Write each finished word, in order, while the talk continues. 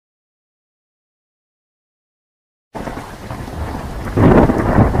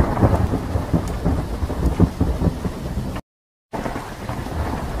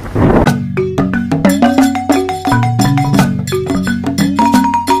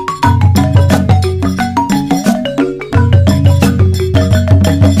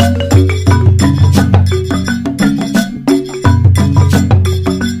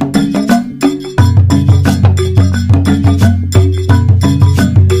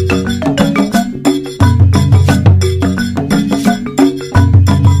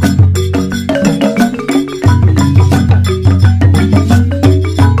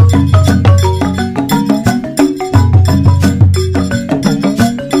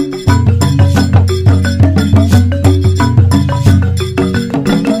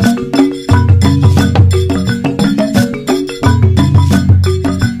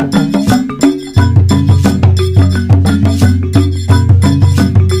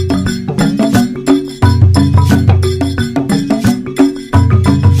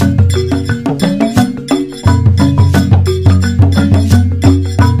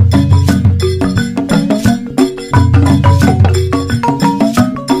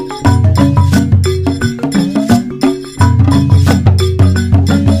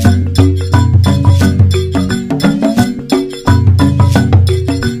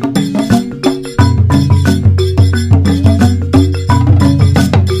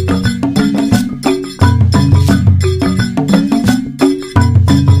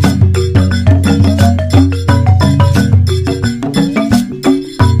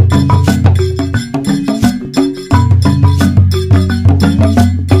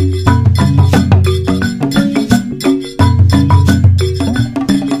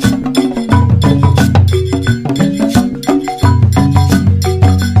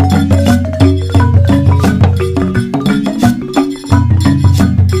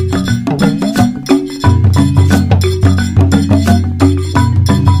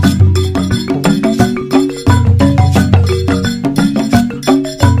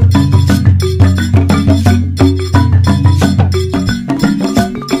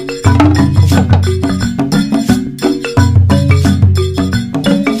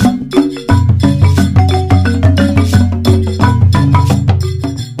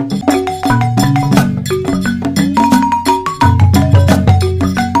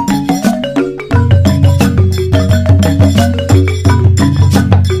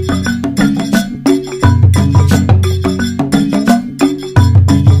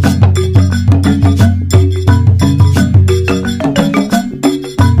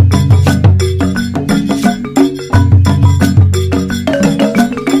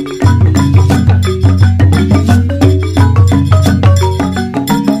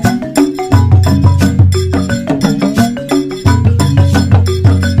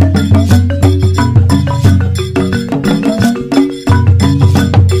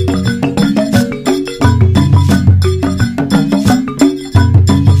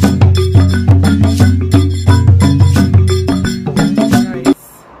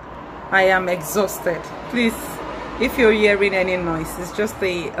I am exhausted. Please, if you're hearing any noise, it's just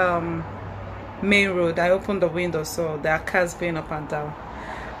the main road. I opened the window, so there are cars going up and down.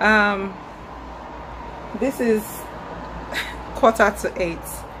 This is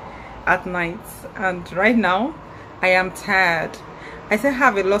 7:45 at night, and right now I am tired. I still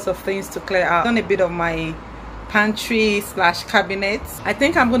have a lot of things to clear out. I've done a bit of my pantry / cabinet. I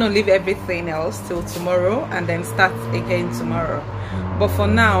think I'm going to leave everything else till tomorrow and then start again tomorrow. But for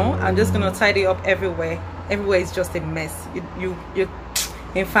now, I'm just going to tidy up everywhere. Everywhere is just a mess. You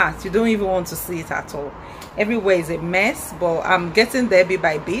in fact, you don't even want to see it at all. Everywhere is a mess, but I'm getting there bit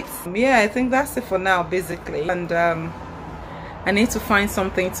by bit. Yeah, I think that's it for now, basically. And I need to find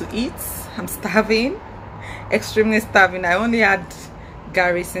something to eat. I'm starving, extremely starving. I only had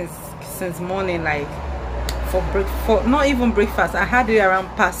Gary since morning, like for not even breakfast. I had it around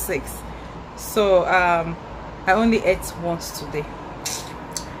past 6, so I only ate once today.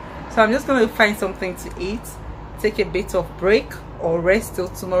 So I'm just going to find something to eat, take a bit of break or rest till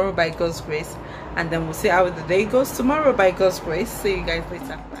tomorrow by God's grace, and then we'll see how the day goes tomorrow by God's grace. See you guys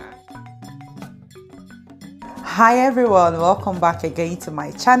later. Hi everyone, welcome back again to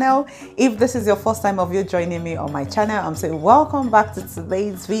my channel. If this is your first time of you joining me on my channel, I'm saying welcome back to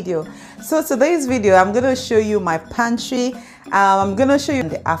today's video. So today's video, I'm going to show you my pantry. I'm going to show you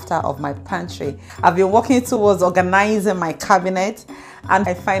the after of my pantry. I've been working towards organizing my cabinet, and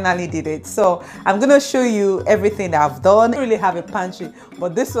I finally did it. So I'm going to show you everything that I've done. I don't really have a pantry,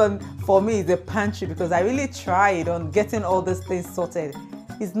 but this one for me is a pantry because I really tried on getting all these things sorted.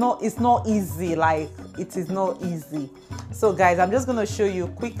 It's not easy, like it is not easy. So guys, I'm just going to show you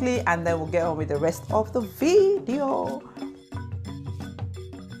quickly and then we'll get on with the rest of the video.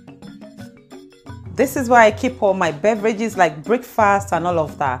 This is where I keep all my beverages like breakfast and all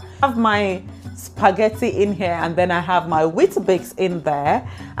of that. I have my spaghetti in here, and then I have my Weetabix in there,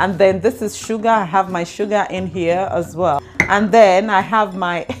 and then this is sugar. I have my sugar in here as well, and then I have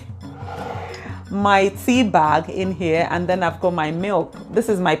my tea bag in here, and then I've got my milk. This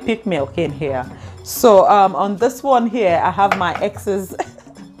is my peak milk in here. So on this one here I have my excess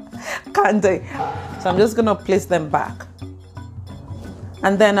candy, so I'm just gonna place them back.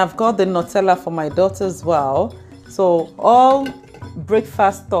 And then I've got the Nutella for my daughter as well. So all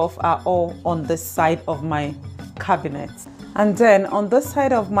breakfast stuff are all on this side of my cabinet. And then on this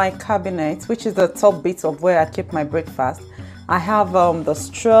side of my cabinet, which is the top bit of where I keep my breakfast, I have the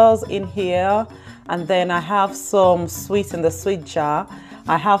straws in here, and then I have some sweets in the sweet jar.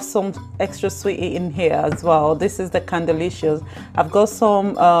 I have some extra sweet in here as well. This is the Candelicious. I've got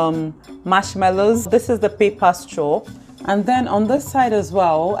some marshmallows. This is the paper straw. And then on this side as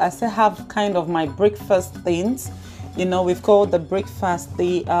well, I still have kind of my breakfast things. You know, we've called the breakfast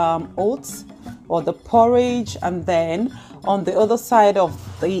the oats or the porridge, and then on the other side of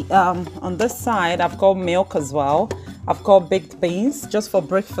the on this side I've got milk as well. I've got baked beans just for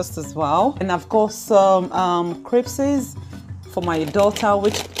breakfast as well, and I've got some crepes for my daughter,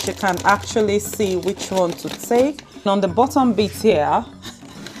 which she can actually see which one to take. And on the bottom bit here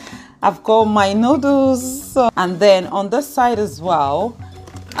I've got my noodles, and then on this side as well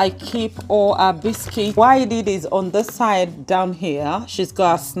I keep all our biscuits. What I did is on this side down here, she's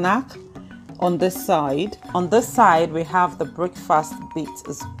got a snack on this side. On this side, we have the breakfast bit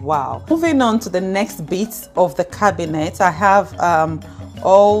as well. Moving on to the next bit of the cabinet, I have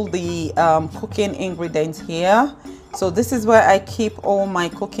all the cooking ingredients here. So this is where I keep all my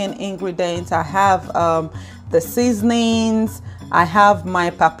cooking ingredients. I have the seasonings, I have my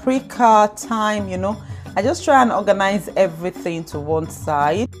paprika, thyme, you know. I just try and organize everything to one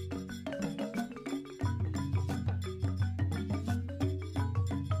side.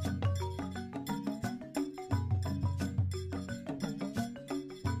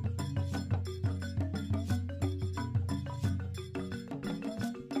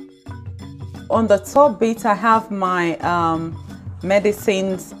 On the top bit, I have my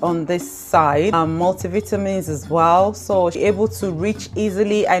medicines on this side, multivitamins as well, so you're able to reach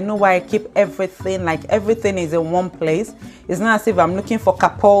easily. I know why I keep everything, like everything is in one place. It's not as if I'm looking for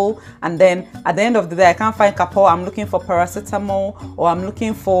Capol and then at the end of the day I can't find Capol, I'm looking for paracetamol, or I'm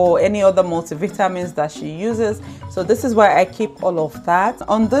looking for any other multivitamins that she uses. So this is why I keep all of that.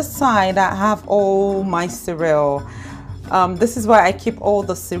 On this side I have all my cereal. This is why I keep all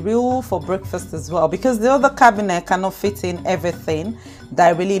the cereal for breakfast as well, because the other cabinet cannot fit in everything that I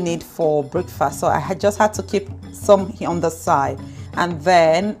really need for breakfast. So I just had to keep some on the side. And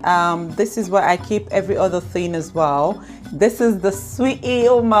then this is where I keep every other thing as well. This is the sweetie,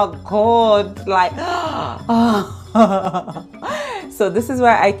 oh my god, like so this is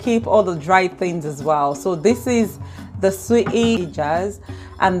where I keep all the dry things as well. So this is the sweetie jars,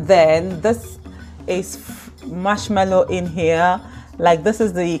 and then this is marshmallow in here. Like this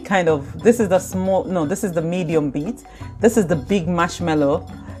is the kind of, this is the small, no, this is the medium bit, this is the big marshmallow.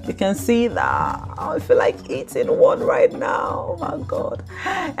 You can see that I feel like eating one right now. Oh my god.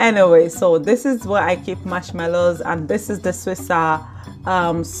 Anyway, so this is where I keep marshmallows, and this is the Swisser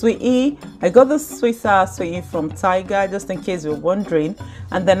sweetie. I got the Swisser sweetie from Tiger, just in case you're wondering,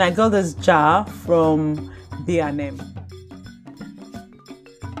 and then I got this jar from B&M.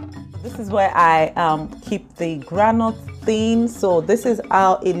 This is where I keep the granite thing. So this is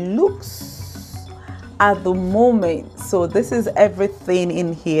how it looks at the moment. So this is everything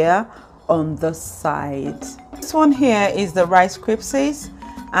in here on the side. This one here is the Rice Krispies,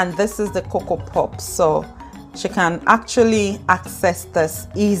 and this is the Cocoa Pops. So she can actually access this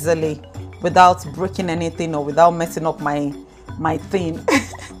easily without breaking anything or without messing up my thing.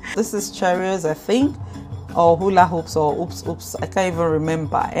 This is Cheerios, I think, or hula hoops, or oops, I can't even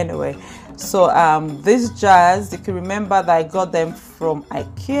remember. Anyway, so these jars, you can remember that I got them from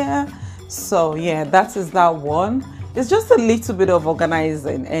IKEA. So yeah, that is that one. It's just a little bit of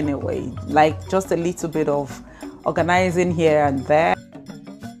organizing anyway, like just a little bit of organizing here and there.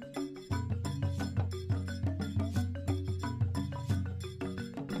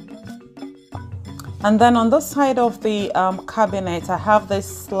 And then on the side of the cabinet, I have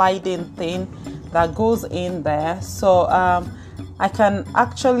this sliding thing that goes in there. So I can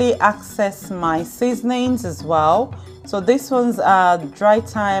actually access my seasonings as well. So this one's dry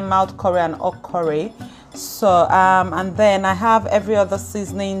thyme, mild curry, and oak curry. So and then I have every other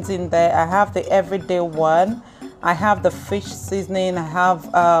seasonings in there. I have the everyday one, I have the fish seasoning, I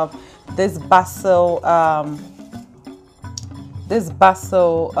have this basil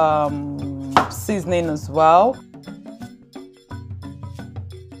seasoning as well.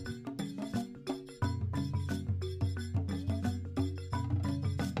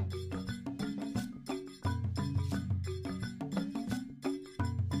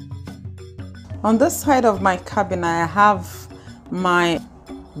 On this side of my cabinet, I have my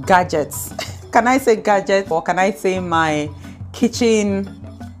gadgets. Can I say gadgets, or can I say my kitchen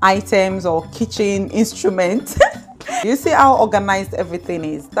items or kitchen instruments? You see how organized everything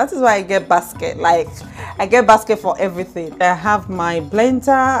is. That is why I get basket. Like I get basket for everything. I have my blender,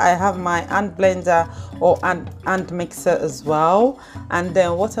 I have my hand blender or hand mixer as well. And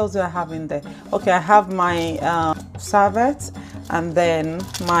then what else do I have in there? Okay, I have my serviette, and then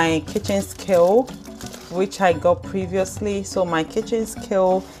my kitchen scale, which I got previously. So my kitchen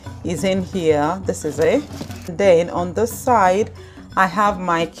scale is in here. This is it. Then on this side, I have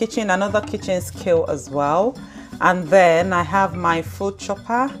my another kitchen scale as well. And then I have my food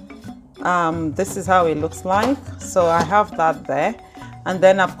chopper. This is how it looks like. So I have that there. And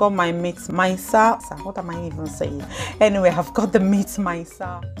then I've got my meat micer. What am I even saying? Anyway, I've got the meat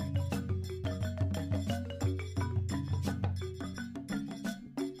micer.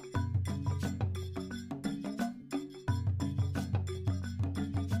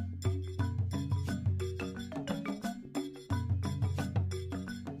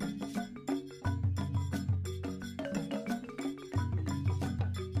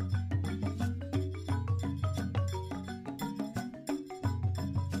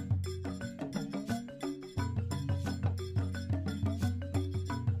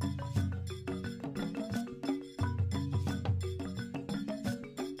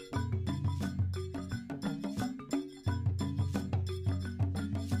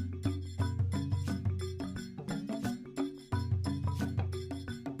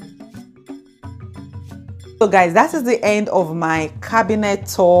 So guys, that is the end of my cabinet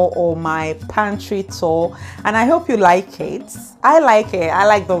tour or my pantry tour, and I hope you like it. I like it. I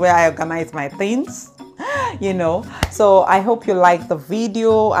like the way I organize my things, you know. So I hope you like the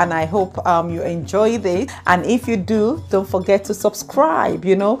video, and I hope you enjoyed it. And if you do, don't forget to subscribe,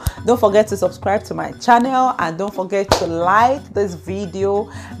 you know. Don't forget to subscribe to my channel, and don't forget to like this video.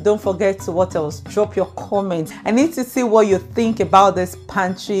 Don't forget to what else, drop your comments. I need to see what you think about this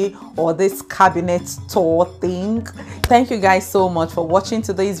pantry or this cabinet tour thing. Thank you guys so much for watching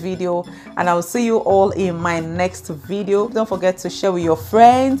today's video, and I will see you all in my next video. Don't forget to share with your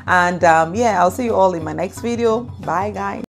friends, and yeah, I'll see you all in my next video. Bye guys.